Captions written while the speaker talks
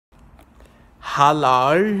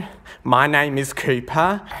Hello, my name is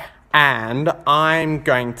Cooper and I'm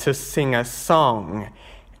going to sing a song.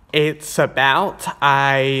 It's about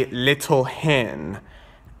a little hen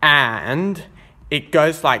and it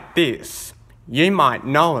goes like this. You might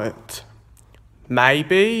know it.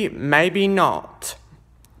 Maybe, maybe not.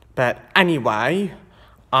 But anyway,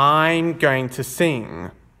 I'm going to sing.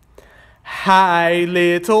 Hey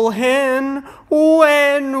little hen,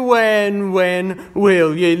 when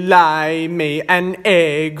will you lay me an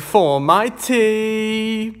egg for my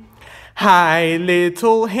tea? Hey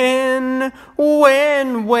little hen,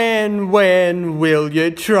 when will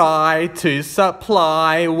you try to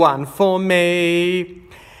supply one for me?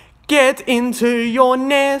 Get into your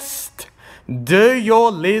nest, do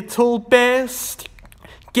your little best,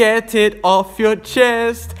 get it off your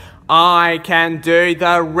chest, I can do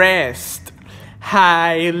the rest.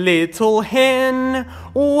 Hey little hen,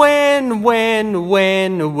 when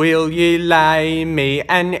will you lay me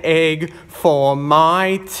an egg for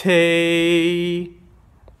my tea?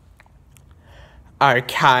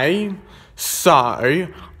 Okay, so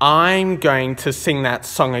I'm going to sing that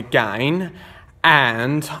song again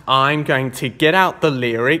and I'm going to get out the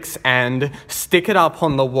lyrics and stick it up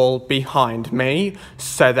on the wall behind me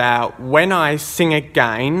so that when I sing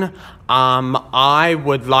again, I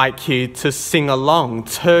would like you to sing along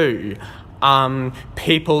too.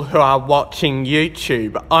 People who are watching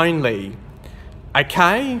YouTube only.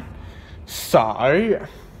 Okay? So,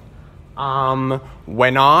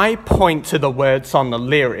 when I point to the words on the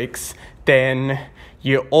lyrics, then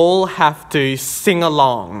you all have to sing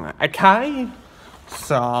along, okay?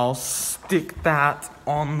 So I'll stick that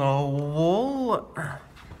on the wall.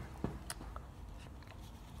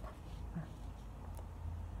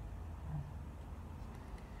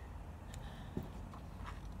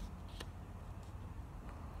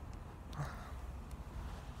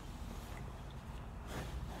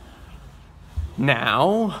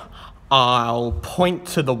 Now, I'll point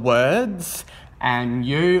to the words and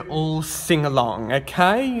you all sing along,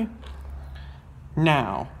 okay?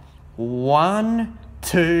 Now, 1,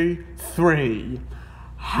 2, 3.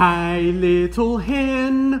 Hey little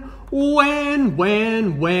hen, when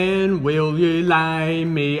will you lay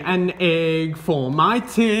me an egg for my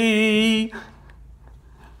tea?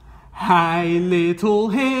 Hey little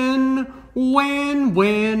hen, when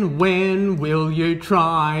will you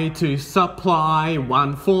try to supply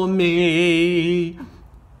one for me?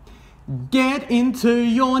 Get into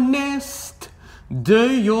your nest, do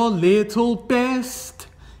your little best,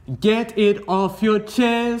 get it off your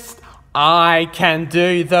chest, I can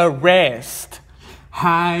do the rest.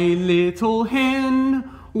 Hey little hen,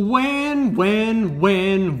 when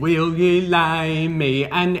will you lay me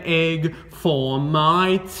an egg for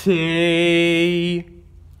my tea?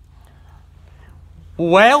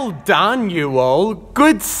 Well done, you all.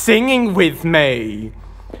 Good singing with me.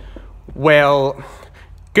 Well,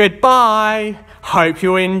 goodbye. Hope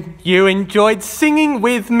you enjoyed singing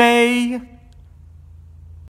with me.